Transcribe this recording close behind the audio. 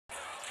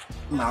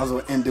Might as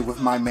well end it with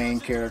my main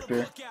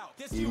character,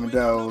 even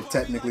though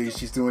technically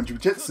she's doing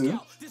jiu-jitsu,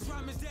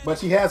 but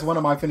she has one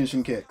of my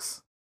finishing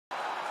kicks.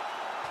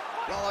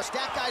 Well, our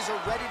stat guys are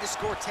ready to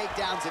score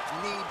takedowns if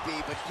need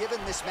be, but given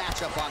this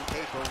matchup on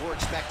paper, we're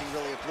expecting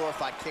really a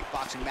glorified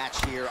kickboxing match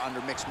here under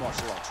mixed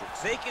martial arts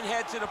rules. They can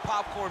head to the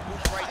popcorn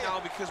booth right now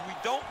because we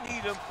don't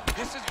need them.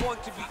 This is going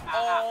to be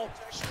all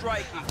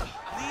striking.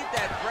 Leave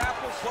that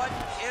grapple button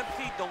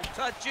empty. Don't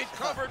touch it.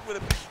 Covered with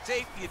a piece of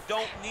tape. You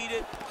don't need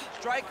it.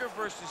 Striker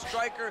versus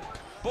striker.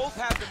 Both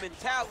have the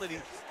mentality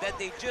that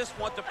they just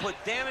want to put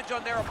damage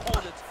on their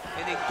opponents,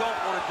 and they don't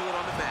want to do it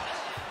on the mat.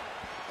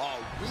 Oh,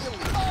 really?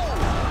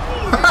 Oh!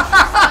 The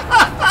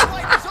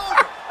fight is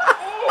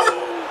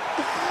over.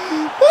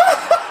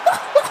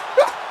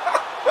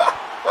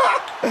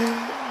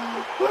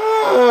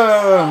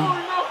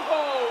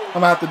 I'm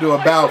gonna have to do a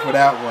bow for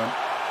that one.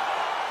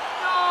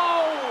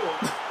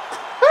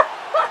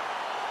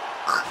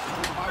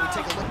 All right,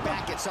 we take a look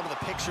back at some of the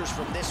pictures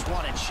from this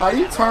one. And how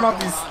you turn off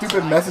these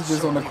stupid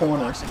messages on the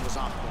corner?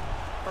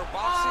 Her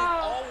boxing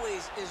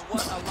always is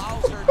what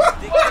allows her to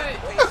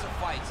dictate the pace of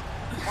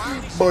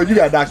fights. Boy, you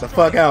gotta knock the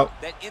fuck out.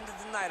 That ended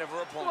the night of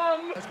her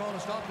opponent.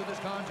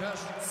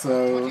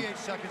 So,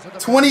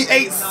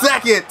 28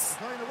 seconds.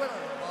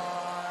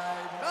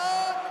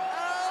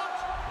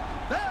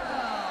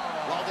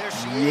 Well, there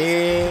she Yeah.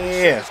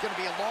 is. There's going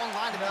to be a long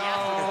line at the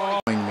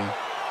afternoon.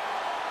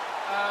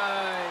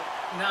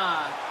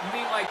 Nah. You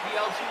mean like the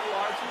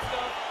L2R2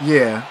 stuff?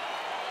 Yeah.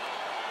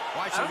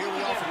 All right, so here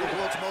we are from the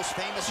world's most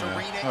famous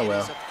arena. Oh, well.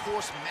 It is, of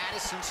course,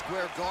 Madison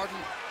Square Garden.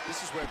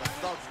 This is where the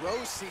Thug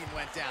Rose scene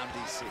went down,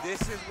 DC.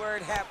 This is where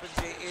it happens,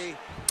 J.A.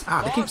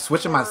 Ah, they keep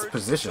switching my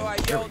position. So I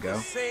There we yelled go.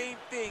 the same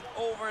thing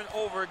over and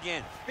over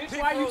again. Bitch,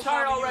 why are you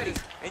tired already?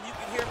 And you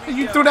can hear me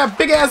You yell, threw that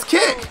big ass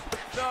kick.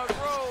 Thug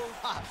Rose,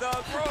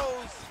 Thug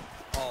Rose.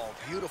 Oh,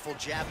 beautiful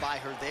jab by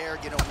her there.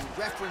 You know,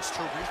 we referenced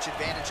her reach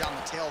advantage on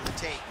the tail of the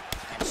tape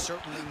and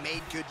certainly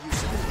made good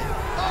use of it there.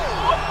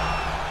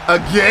 Oh!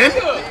 Again? She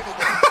has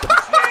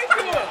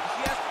to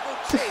go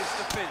chase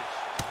the finish.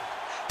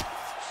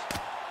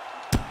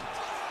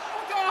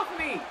 Get off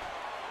me!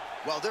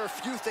 Well, there are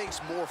few things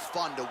more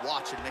fun to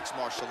watch in mixed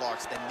martial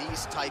arts than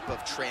these type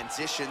of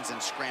transitions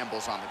and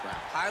scrambles on the ground.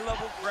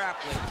 High-level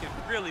grappling can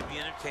really be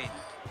entertaining.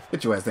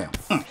 Get your ass down.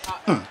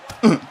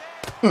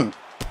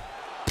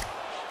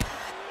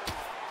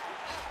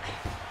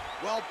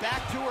 Well, back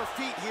to her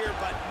feet here,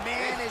 but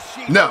man, is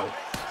she... No.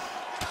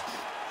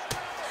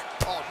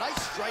 Oh,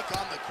 nice strike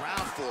on the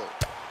ground for her.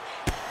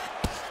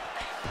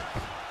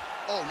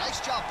 Oh,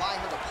 nice job by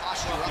her to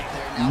posture up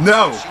there.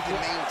 Now No. she can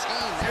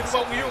maintain that. Here's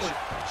what we doing. She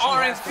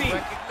has to RNC.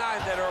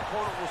 recognize that her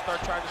opponent will start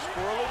trying to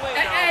squirrel away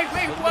now. Hey,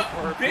 wait, Look what,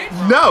 for her bitch?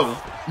 big No.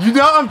 You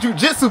know I'm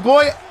jiu-jitsu,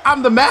 boy.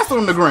 I'm the master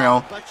on the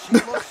ground. But she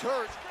looks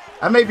hurt.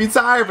 I may be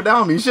tired, but that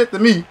don't mean shit to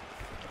me.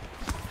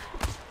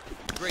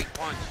 great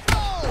punch.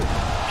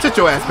 Oh! Sit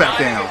your ass back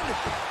down.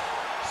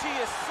 She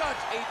is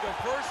such a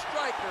diverse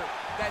striker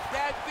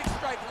that big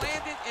strike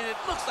landed, and it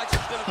looks like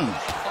she's going to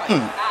finish the fight.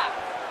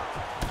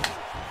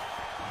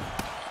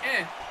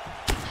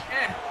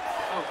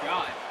 Oh,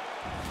 God.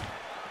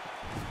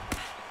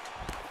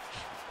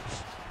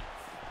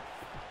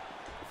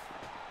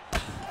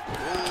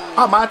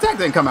 Oh, my attack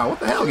didn't come out. What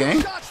the hell,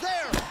 gang? Shots there.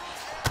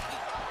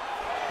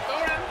 Throw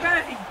that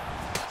bang.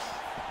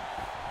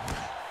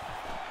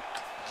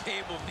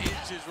 Game of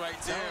inches right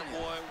there,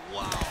 boy.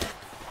 Wow.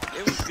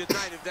 It was good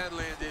night if that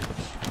landed.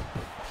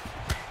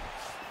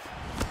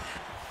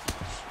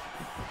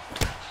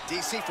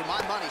 DC, for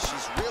my money,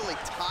 she's really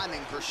timing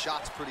her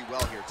shots pretty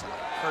well here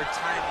tonight. Her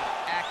timing,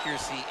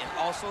 accuracy, and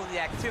also the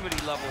activity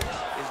level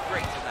is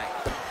great tonight.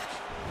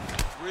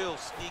 Real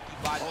sneaky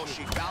body. Oh,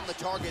 she found the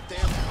target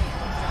there. Oh,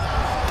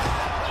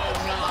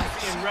 no,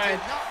 She in red.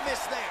 did not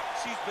miss there.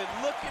 She's been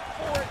looking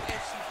for it, and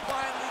she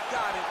finally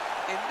got it.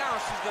 And now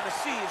she's going to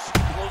see if she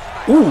can close the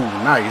night.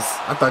 Ooh, nice.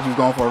 I thought you was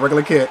going for a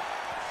regular kick.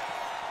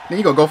 Then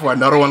you gonna go for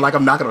another one like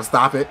I'm not gonna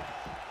stop it.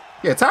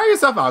 Yeah, tire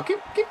yourself out.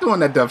 Keep doing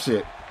that dumb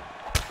shit.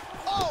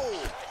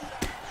 Oh!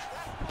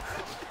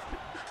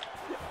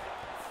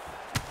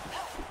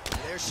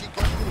 There she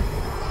goes.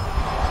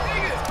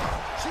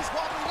 She's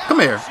wobbling out. Come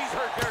here. She's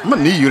hurt very I'm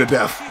gonna knee you to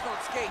death. She's on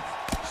skates.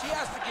 She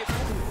has to get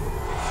moving.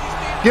 She's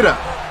standing Get up.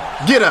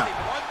 up. Get up.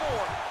 One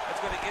more.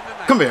 That's going to end the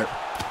night. Come here.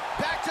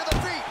 Back to the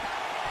feet.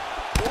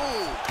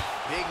 Ooh,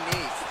 big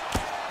knee.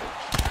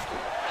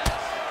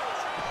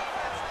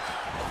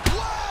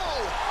 Whoa!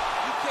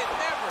 You can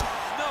never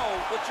know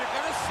what you're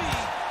going to see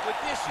with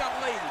this young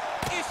lady.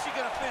 Is she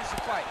going to finish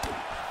the fight?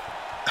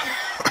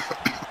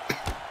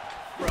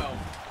 Bro.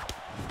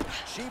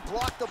 She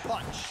blocked the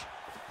punch.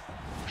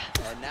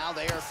 And now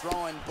they are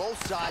throwing both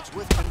sides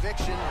with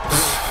conviction.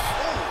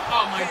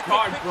 Oh, my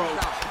guard broke.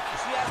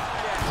 She has to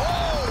react.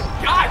 Oh!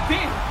 God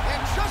damn.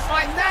 And just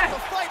My like that, neck.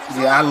 the fight is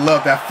Yeah, I over.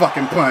 love that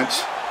fucking punch.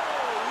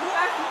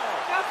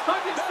 That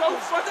fucking so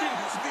fucking...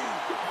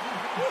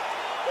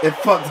 It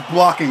fucks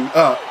blocking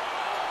up.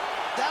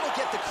 That'll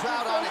get the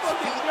crowd on its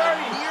feet. A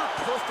near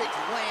perfect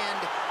land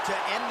to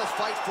end the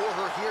fight for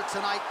her here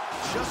tonight.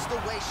 Just the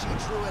way she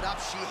drew it up,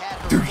 she had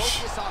her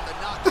focus on the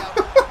knockout,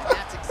 and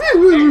that's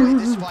exactly the way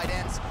this fight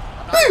ends.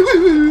 I'm not sure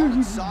if the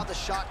opponent saw the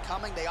shot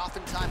coming. They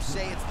oftentimes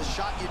say it's the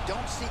shot you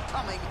don't see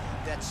coming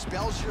that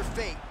spells your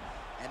fate,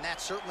 and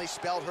that certainly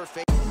spelled her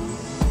fate.